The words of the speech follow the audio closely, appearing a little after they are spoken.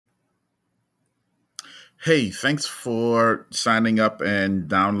Hey, thanks for signing up and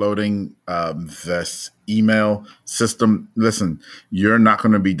downloading this email system. Listen, you're not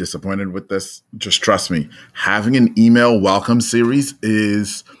going to be disappointed with this. Just trust me. Having an email welcome series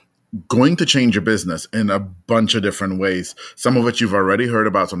is going to change your business in a bunch of different ways. Some of which you've already heard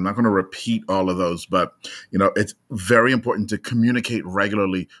about, so I'm not going to repeat all of those. But it's very important to communicate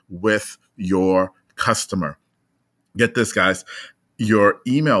regularly with your customer. Get this, guys. Your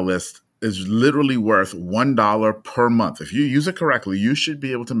email list is literally worth $1 per month. If you use it correctly, you should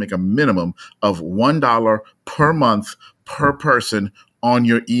be able to make a minimum of $1 per month per person on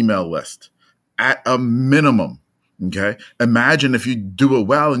your email list at a minimum. Okay. Imagine if you do it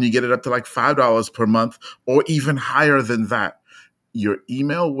well and you get it up to like $5 per month or even higher than that. Your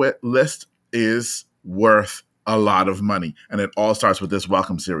email list is worth a lot of money. And it all starts with this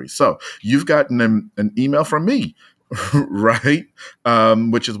welcome series. So you've gotten an email from me, right?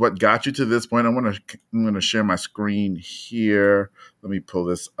 Which is what got you to this point. I'm going to share my screen here. Let me pull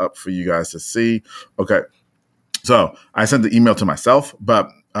this up for you guys to see. Okay. So I sent the email to myself, but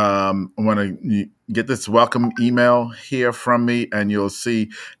I want to get this welcome email here from me, and you'll see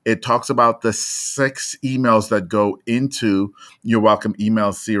it talks about the 6 emails that go into your welcome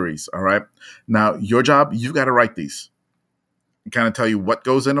email series. All right. Now, your job, you've got to write these. Kind of tell you what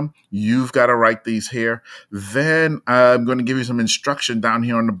goes in them. You've got to write these here. Then I'm going to give you some instruction down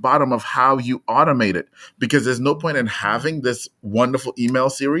here on the bottom of how you automate it, because there's no point in having this wonderful email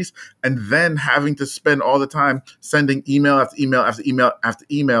series and then having to spend all the time sending email after email after email after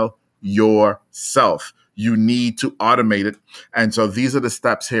email yourself. You need to automate it. And so these are the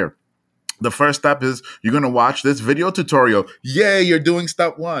steps here. The first step is you're going to watch this video tutorial. Yay, you're doing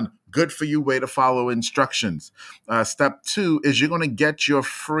step 1. Good for you. Way to follow instructions. Step 2 is you're going to get your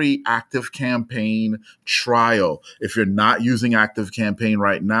free ActiveCampaign trial. If you're not using ActiveCampaign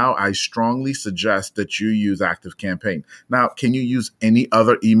right now, I strongly suggest that you use ActiveCampaign. Now, can you use any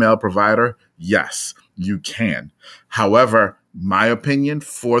other email provider? Yes, you can. However, my opinion,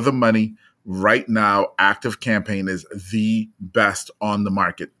 for the money, right now, ActiveCampaign is the best on the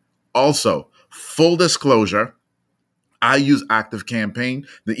market. Also, full disclosure, I use ActiveCampaign.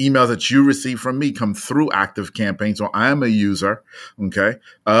 The emails that you receive from me come through ActiveCampaign. So I am a user, okay,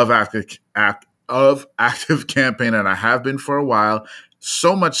 of ActiveCampaign, and I have been for a while.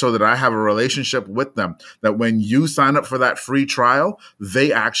 So much so that I have a relationship with them that when you sign up for that free trial,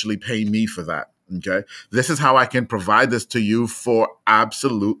 they actually pay me for that. Okay. This is how I can provide this to you for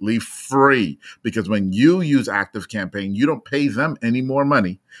absolutely free, because when you use ActiveCampaign, you don't pay them any more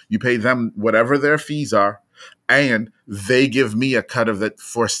money. You pay them whatever their fees are, and they give me a cut of it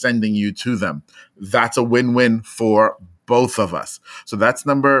for sending you to them. That's a win-win for both of us. So that's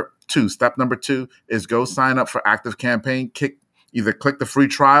number 2. Step number 2 is go sign up for ActiveCampaign. Either click the free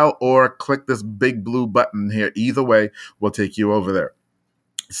trial or click this big blue button here. Either way will take you over there.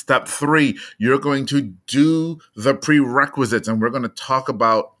 Step 3, you're going to do the prerequisites, and we're going to talk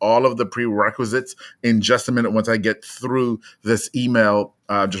about all of the prerequisites in just a minute once I get through this email,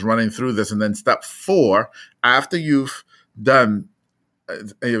 just running through this. And then step 4, after you've done,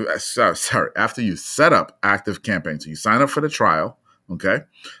 after you set up ActiveCampaign, so you sign up for the trial, okay,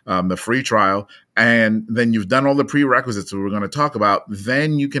 the free trial, and then you've done all the prerequisites that we're going to talk about,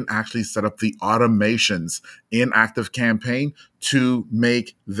 then you can actually set up the automations in ActiveCampaign to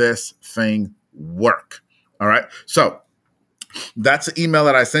make this thing work. All right. So that's the email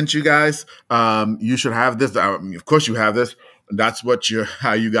that I sent you guys. You should have this. Of course you have this. That's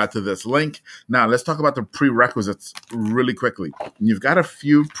how you got to this link. Now let's talk about the prerequisites really quickly. You've got a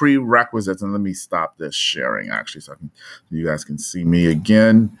few prerequisites, and let me stop this sharing actually, so you guys can see me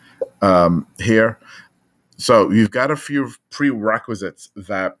again here. So you've got a few prerequisites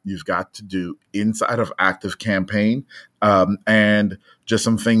that you've got to do inside of ActiveCampaign, and just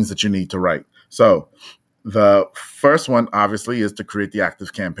some things that you need to write. So the first one, obviously, is to create the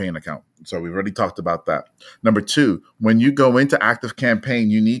ActiveCampaign account. So we've already talked about that. Number 2, when you go into ActiveCampaign,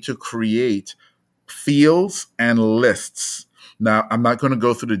 you need to create fields and lists. Now, I'm not going to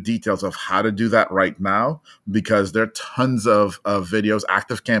go through the details of how to do that right now, because there are tons of videos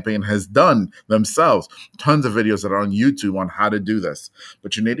ActiveCampaign has done themselves, tons of videos that are on YouTube on how to do this.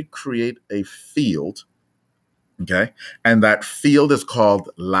 But you need to create a field, okay? And that field is called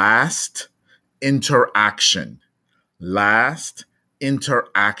last interaction. Last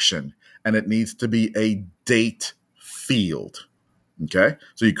interaction. And it needs to be a date field. Okay.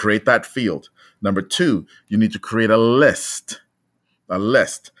 So you create that field. Number 2, you need to create a list.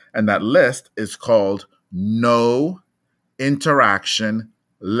 And that list is called no interaction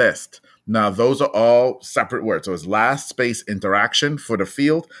list. Now, those are all separate words. So it's last space interaction for the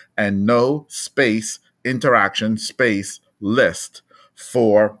field and no space interaction space list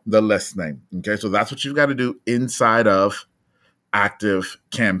for the list name. Okay, so that's what you've got to do inside of Active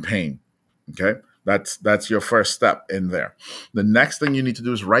Campaign. Okay, that's your first step in there. The next thing you need to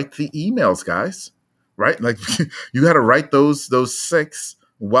do is write the emails, guys. Right, like you got to write those 6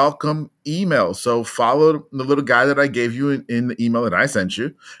 welcome emails. So follow the little guy that I gave you in the email that I sent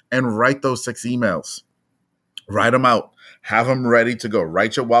you, and write those 6 emails. Write them out. Have them ready to go.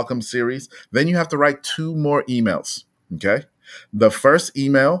 Write your welcome series. Then you have to write 2 more emails. Okay. The first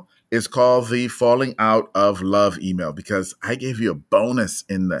email is called the Falling Out of Love email, because I gave you a bonus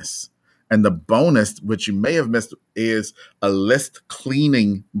in this. And the bonus, which you may have missed, is a list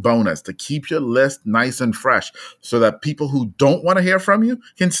cleaning bonus to keep your list nice and fresh so that people who don't want to hear from you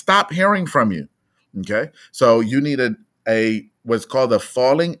can stop hearing from you. Okay. So you need a what's called a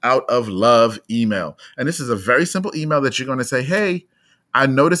Falling Out of Love email. And this is a very simple email that you're going to say, hey, I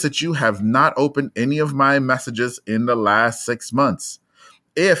noticed that you have not opened any of my messages in the last 6 months.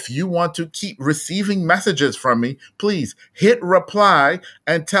 If you want to keep receiving messages from me, please hit reply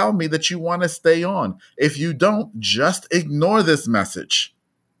and tell me that you want to stay on. If you don't, just ignore this message.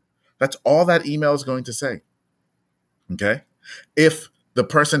 That's all that email is going to say. Okay? If the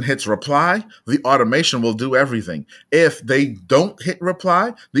person hits reply, the automation will do everything. If they don't hit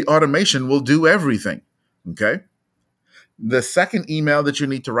reply, the automation will do everything. Okay? The second email that you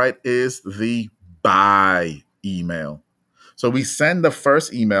need to write is the buy email. So we send the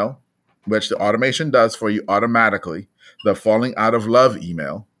first email, which the automation does for you automatically, the Falling Out of Love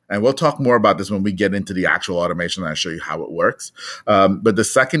email. And we'll talk more about this when we get into the actual automation and I show you how it works. But the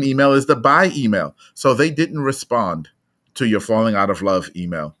second email is the buy email. So they didn't respond to your Falling Out of Love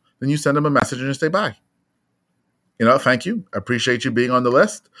email. Then you send them a message and say bye. Thank you. Appreciate you being on the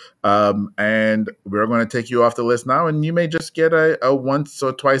list. And we're going to take you off the list now. And you may just get a once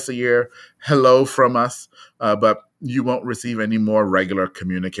or twice a year hello from us, but you won't receive any more regular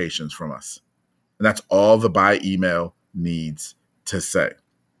communications from us. And that's all the buy email needs to say.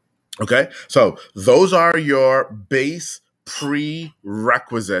 Okay. So those are your base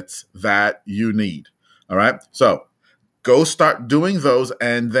prerequisites that you need. All right. So go start doing those.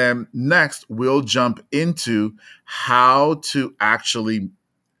 And then next, we'll jump into how to actually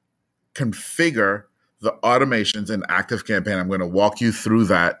configure the automations in Active Campaign. I'm going to walk you through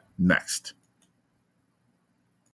that next.